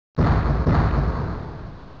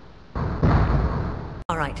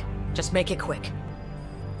Just make it quick.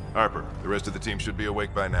 Harper, the rest of the team should be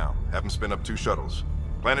awake by now. Have them spin up 2 shuttles.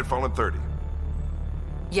 Planet Fallen 30.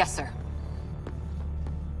 Yes, sir.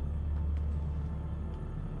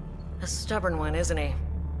 A stubborn one, isn't he?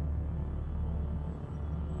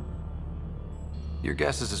 Your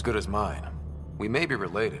guess is as good as mine. We may be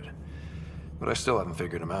related, but I still haven't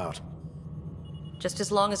figured him out. Just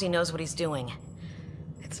as long as he knows what he's doing.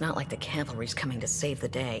 It's not like the cavalry's coming to save the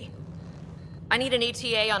day. I need an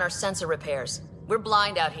ETA on our sensor repairs. We're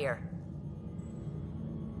blind out here.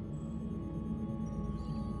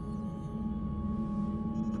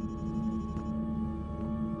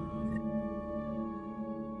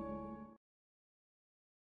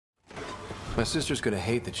 My sister's gonna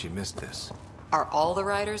hate that she missed this. Are all the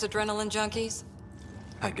riders adrenaline junkies?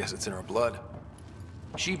 I guess it's in her blood.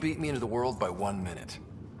 She beat me into the world by 1 minute.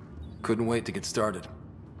 Couldn't wait to get started.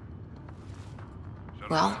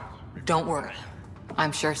 Well, don't worry.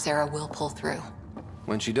 I'm sure Sarah will pull through.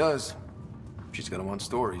 When she does, she's gonna want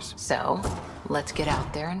stories. So, let's get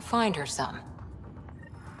out there and find her some.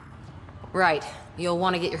 Right, you'll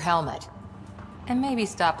want to get your helmet. And maybe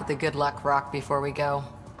stop at the Good Luck Rock before we go.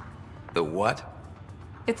 The what?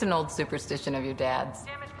 It's an old superstition of your dad's.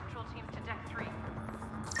 Damage control teams to deck 3.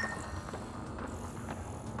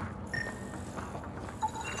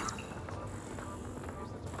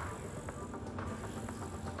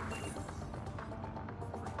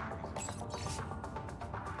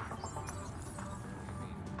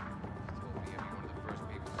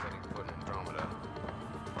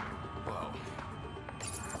 Whoa.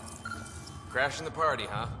 Crashing the party,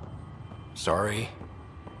 huh? Sorry.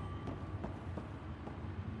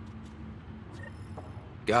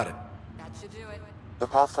 Got it. That should do it. The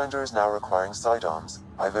Pathfinder is now requiring sidearms.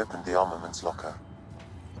 I've opened the armaments locker.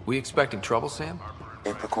 We expecting trouble, Sam?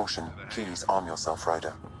 A precaution. Please arm yourself,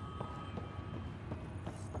 Ryder.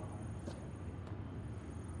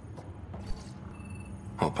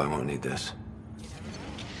 Hope I won't need this.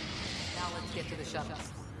 Now let's get to the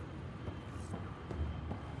shuttles.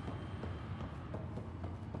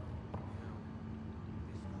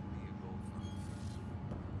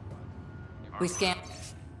 We scanned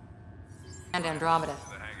Andromeda.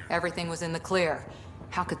 Everything was in the clear.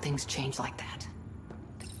 How could things change like that?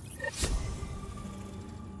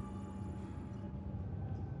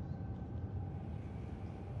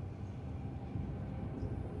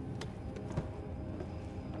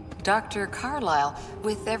 Dr. Carlyle,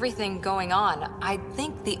 with everything going on, I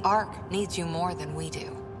think the Ark needs you more than we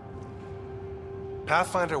do.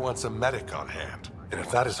 Pathfinder wants a medic on hand. And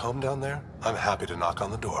if that is home down there, I'm happy to knock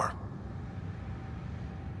on the door.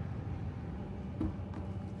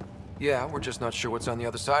 Yeah, we're just not sure what's on the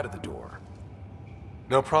other side of the door.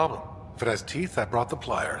 No problem. If it has teeth, I brought the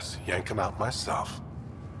pliers. Yank them out myself.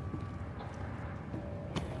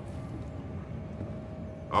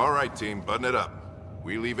 All right, team, button it up.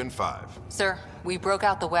 We leave in 5. Sir, we broke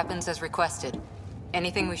out the weapons as requested.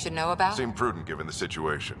 Anything we should know about? Seemed prudent given the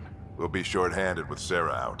situation. We'll be short-handed with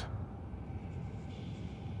Sarah out.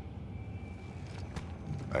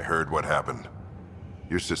 I heard what happened.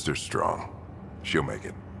 Your sister's strong. She'll make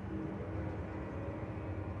it.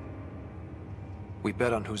 We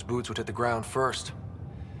bet on whose boots would hit the ground first.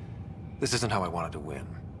 This isn't how I wanted to win.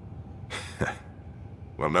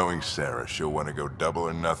 Well, knowing Sarah, she'll want to go double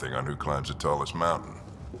or nothing on who climbs the tallest mountain.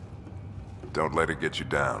 Don't let it get you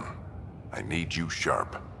down. I need you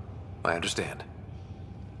sharp. I understand.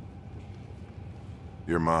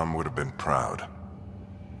 Your mom would have been proud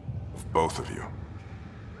of both of you.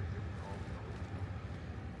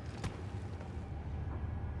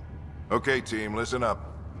 Okay, team, listen up.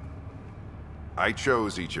 I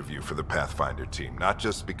chose each of you for the Pathfinder team, not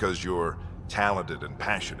just because you're talented and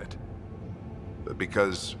passionate, but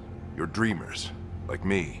because you're dreamers, like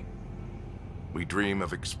me. We dream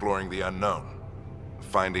of exploring the unknown, of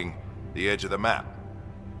finding the edge of the map,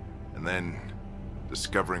 and then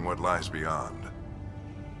discovering what lies beyond.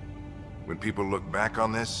 When people look back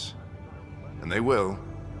on this, and they will,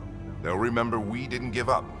 they'll remember we didn't give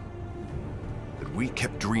up, that we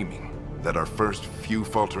kept dreaming, that our first few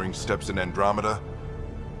faltering steps in Andromeda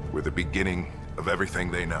were the beginning of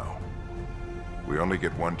everything they know. We only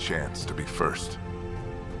get one chance to be first.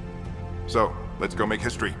 So, let's go make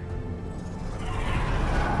history.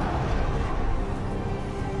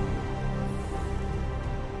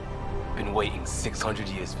 Been waiting 600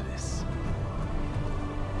 years for this.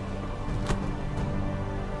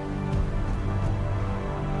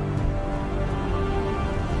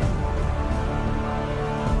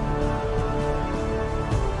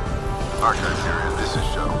 Archive period, this is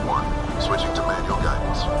Shuttle 1. Switching to manual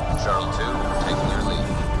guidance. Shuttle 2, taking your lead.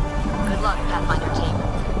 Good luck, Pathfinder team.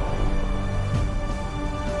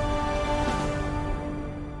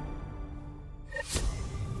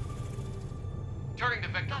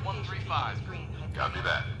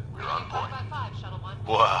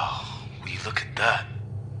 Wow, will you look at that?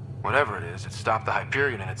 Whatever it is, it stopped the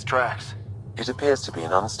Hyperion in its tracks. It appears to be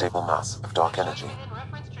an unstable mass of dark energy.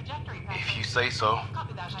 If you say so.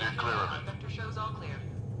 Steer clear of it.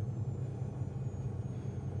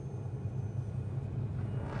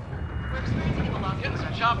 Getting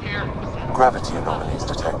some chop here. Gravity anomalies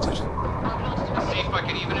detected. See if I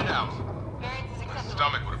can even it out. My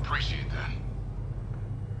stomach would appreciate that.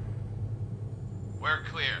 We're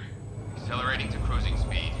clear. Accelerating to cruising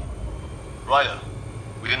speed. Ryder,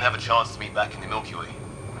 we didn't have a chance to meet back in the Milky Way.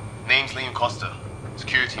 Name's Liam Costa,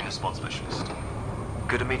 security and response specialist.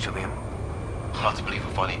 Good to meet you, Liam. Hard to believe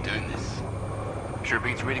we're finally doing this. Sure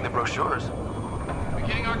beats reading the brochures.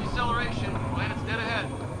 Beginning arc acceleration. Planet's dead ahead.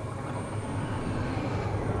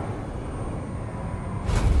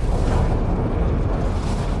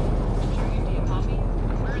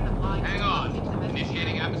 Hang on.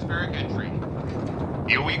 Initiating atmospheric entry.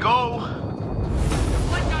 Here we go!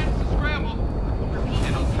 Flight guidance is scrambled.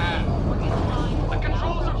 It'll pass. The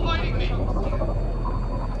controls are fighting me.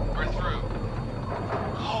 We're through.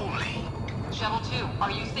 Holy... Shuttle 2,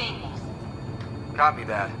 are you seeing this? Copy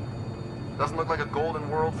that. Doesn't look like a golden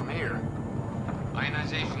world from here.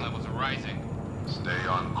 Ionization levels are rising. Stay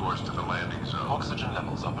on course to the landing zone. Oxygen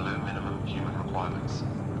levels are below minimum human requirements.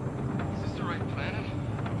 Is this the right planet?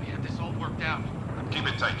 We had this all worked out. Keep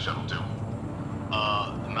it tight, Shuttle 2.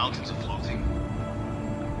 The mountains are floating.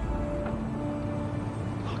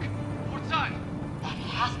 Look, port side. That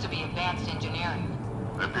has to be advanced engineering.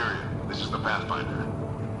 Hyperion, this is the Pathfinder.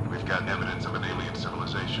 We've got evidence of an alien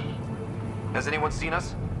civilization. Has anyone seen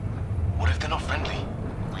us? What if they're not friendly?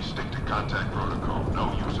 We stick to contact protocol.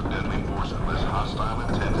 No use of deadly force unless hostile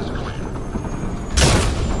intent is clear.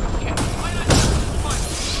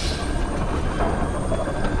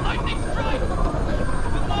 Lightning strike!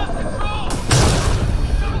 We lost control!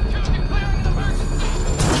 Shuttle 2 declaring an emergency!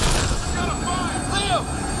 I've got a fire! Leo!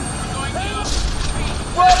 We're going to...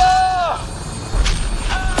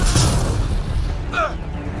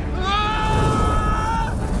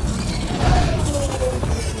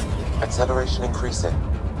 Acceleration increasing.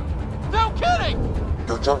 No kidding!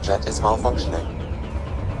 Your jump jet is malfunctioning.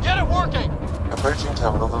 Get it working! Approaching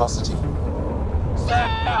terminal velocity.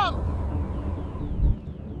 Sam!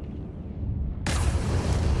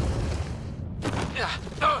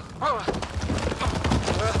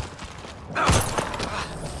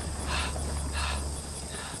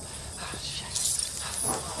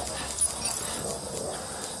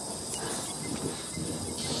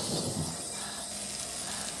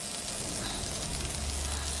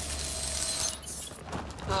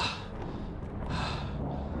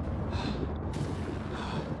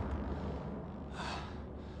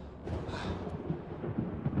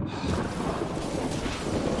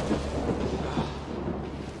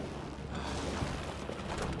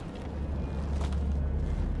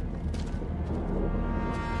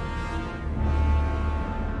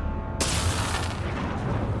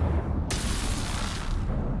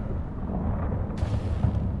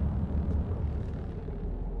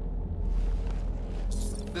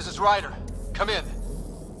 This is Ryder. Come in.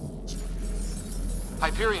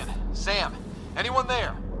 Hyperion, Sam, anyone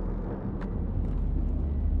there?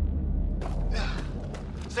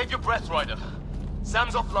 Save your breath, Ryder.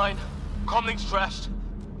 Sam's offline. Comlink's trashed.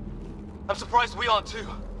 I'm surprised we aren't too.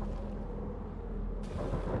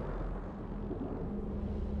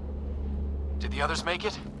 Did the others make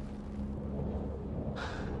it?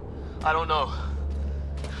 I don't know.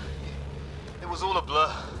 It was all a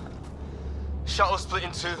blur. Shuttle split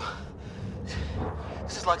in two.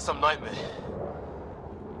 This is like some nightmare.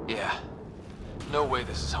 Yeah. No way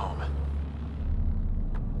this is home.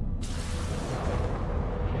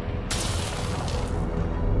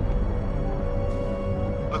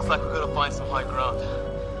 Looks like we're gonna find some high ground.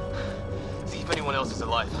 See if anyone else is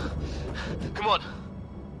alive. Come on.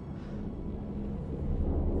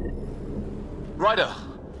 Ryder,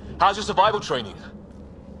 how's your survival training?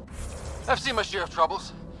 I've seen my share of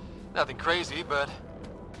troubles. Nothing crazy, but...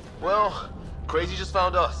 Well, crazy just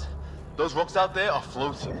found us. Those rocks out there are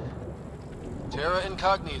floating. Terra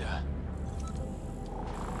Incognita.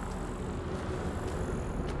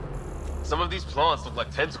 Some of these plants look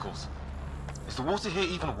like tentacles. Is the water here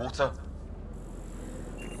even water?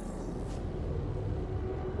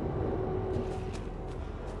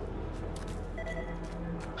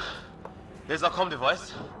 Here's our comm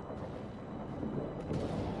device.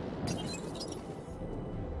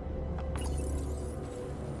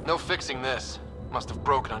 No fixing this. Must have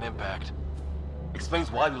broken on impact.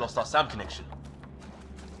 Explains why we lost our SAM connection.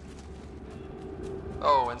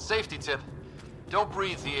 Oh, and safety tip. Don't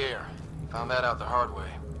breathe the air. Found that out the hard way.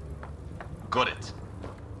 Got it.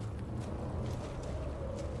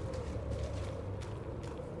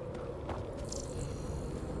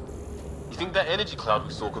 think that energy cloud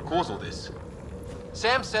we saw could cause all this?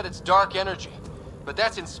 Sam said it's dark energy, but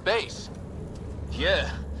that's in space.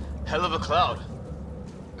 Yeah, hell of a cloud.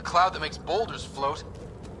 A cloud that makes boulders float.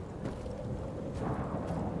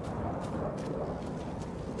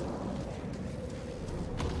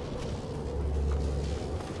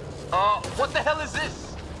 What the hell is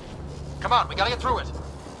this? Come on, we gotta get through it.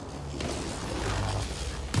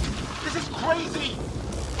 This is crazy!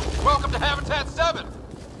 Welcome to Habitat 7.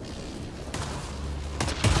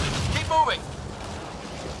 Keep moving.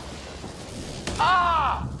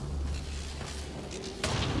 Ah!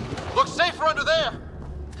 Looks safer under there.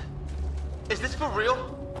 Is this for real?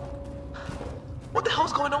 What the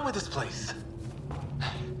hell's going on with this place?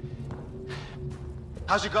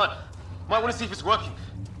 How's your gun? Might want to see if it's working.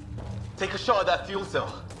 Take a shot at that fuel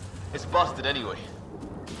cell. It's busted anyway.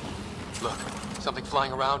 Look, something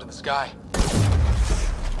flying around in the sky.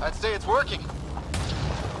 I'd say it's working.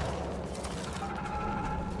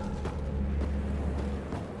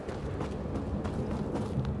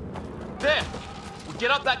 There! We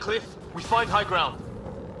get up that cliff, we find high ground.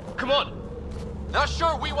 Come on! Not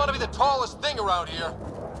sure we want to be the tallest thing around here.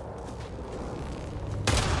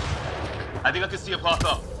 I think I can see a path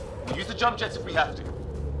up. We'll use the jump jets if we have to.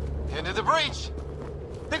 Into the breach.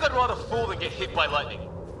 Think I'd rather fall than get hit by lightning.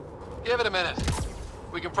 Give it a minute.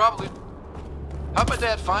 We can probably... How'd my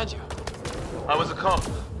dad find you? I was a cop,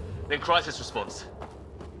 then crisis response.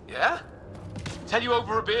 Yeah? Tell you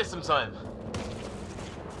over a beer sometime.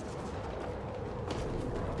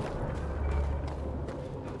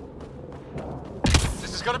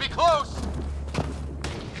 This is gonna be close.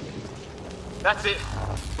 That's it.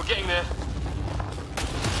 We're getting there.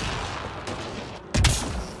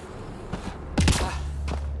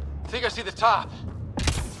 I think I see the top.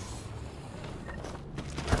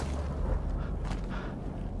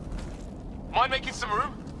 Mind making some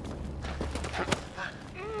room?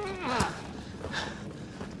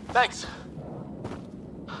 Thanks.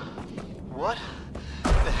 What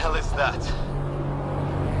the hell is that?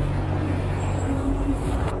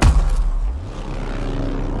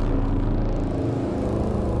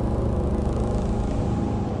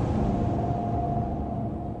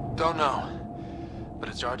 Don't know. But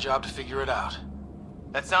it's our job to figure it out.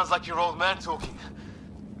 That sounds like your old man talking.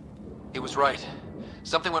 He was right.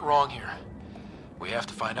 Something went wrong here. We have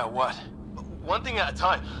to find out what. One thing at a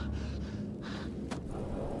time.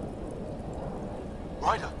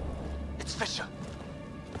 Ryder, it's Fisher.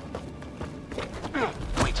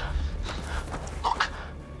 Wait. Look.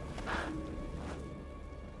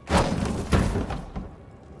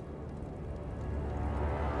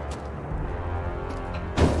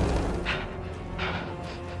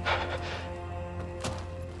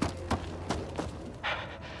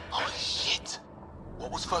 Holy shit.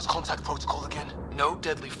 What was first contact protocol again? No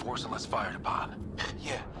deadly force unless fired upon.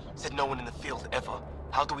 Yeah, said no one in the field ever.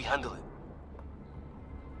 How do we handle it?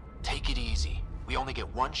 Take it easy. We only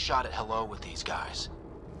get one shot at hello with these guys.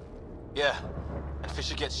 Yeah, and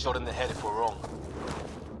Fisher gets shot in the head if we're wrong.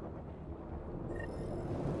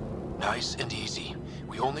 Nice and easy.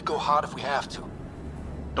 We only go hot if we have to.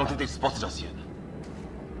 Don't think they've spotted us yet.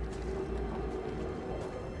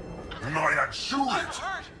 Not shoot it!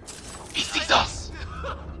 He sees us!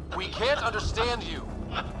 We can't understand you.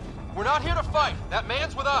 We're not here to fight. That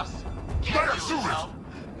man's with us. Not shoot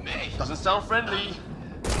it! Me. Doesn't sound friendly.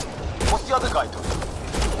 What's the other guy doing?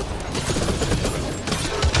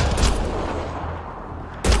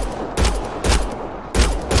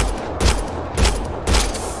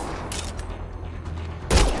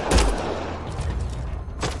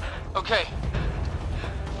 Okay.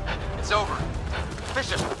 It's over.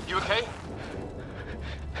 Fisher, you okay?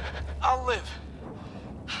 I'll live.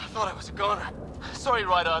 I thought I was a goner. Sorry,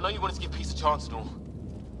 Ryder. I know you wanted to give peace a chance and all.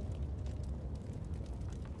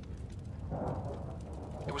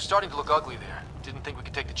 It was starting to look ugly there. Didn't think we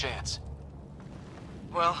could take the chance.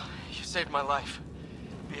 Well, you saved my life.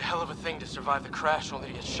 Be a hell of a thing to survive the crash only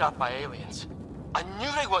to get shot by aliens. I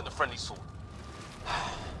knew they weren't the friendly sort.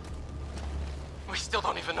 We still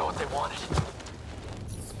don't even know what they wanted.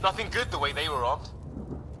 Nothing good the way they were armed.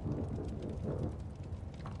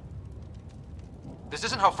 This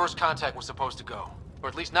isn't how first contact was supposed to go. Or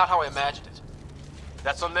at least not how I imagined it.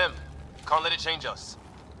 That's on them. Can't let it change us.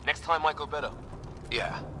 Next time might go better.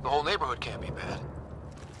 Yeah, the whole neighborhood can't be bad.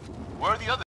 Where are the others?